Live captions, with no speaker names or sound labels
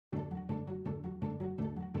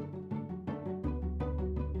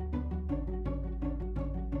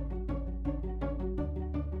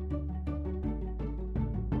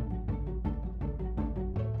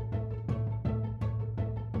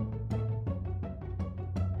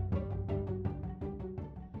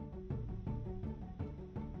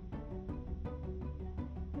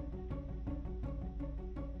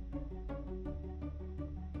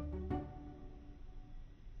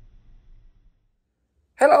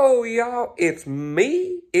Hello, y'all. It's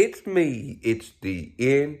me. It's the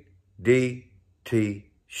N.D.T.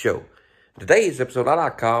 show. Today's episode I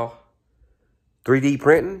like to call 3D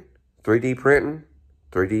printing, 3D printing,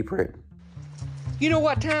 3D printing. You know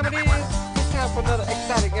what time it is? It's time for another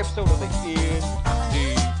exciting episode of the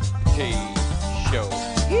N.D.T. show.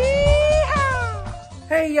 Yeehaw!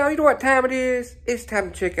 Hey, y'all, you know what time it is? It's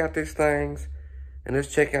time to check out these things. And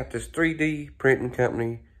let's check out this 3D printing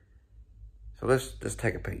company. So let's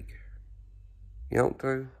take a peek. You want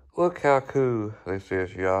to? Look how cool this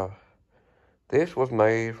is, y'all. This was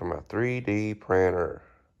made from a 3D printer.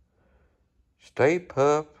 Stay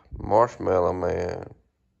Puft Marshmallow Man.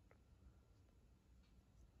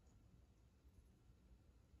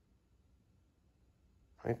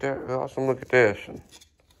 Ain't that awesome? Look at this.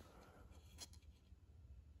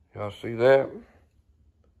 Y'all see that?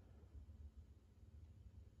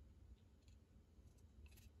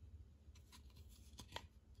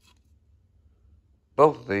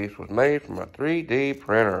 Both of these was made from a 3D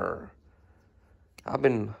printer. I've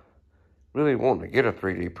been really wanting to get a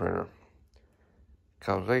 3D printer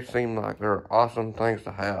because they seem like they're awesome things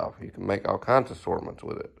to have. You can make all kinds of assortments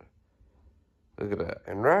with it. Look at that.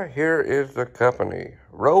 And right here is the company,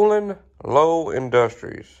 ROLLIN Low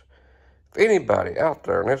Industries. If anybody out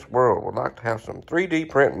there in this world would like to have some 3D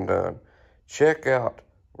printing done, check out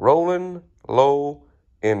ROLLIN Low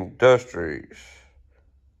Industries.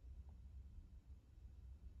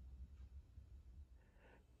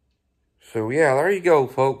 So yeah, there you go,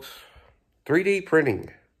 folks. 3D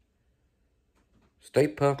printing. Stay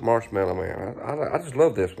Puft Marshmallow Man. I just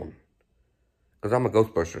love this one because I'm a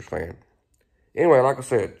Ghostbusters fan. Anyway, like I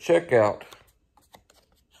said, check out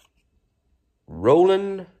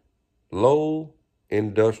ROLLIN Low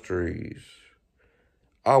Industries.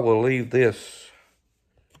 I will leave this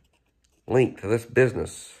link to this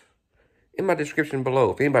business in my description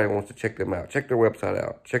below. If anybody wants to check them out, check their website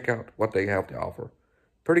out. Check out what they have to offer.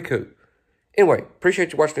 Pretty cool. Anyway,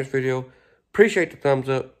 appreciate you watching this video. Appreciate the thumbs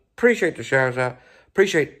up. Appreciate the shares out.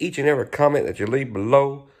 Appreciate each and every comment that you leave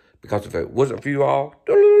below. Because if it wasn't for you all,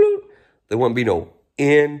 there wouldn't be no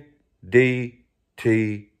N.D.T.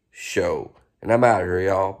 show. And I'm out of here,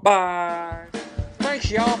 y'all. Bye.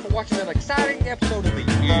 Thanks, y'all, for watching an exciting episode of the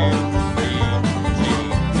N.D.T.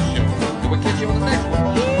 show. We'll catch you on the next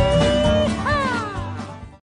one.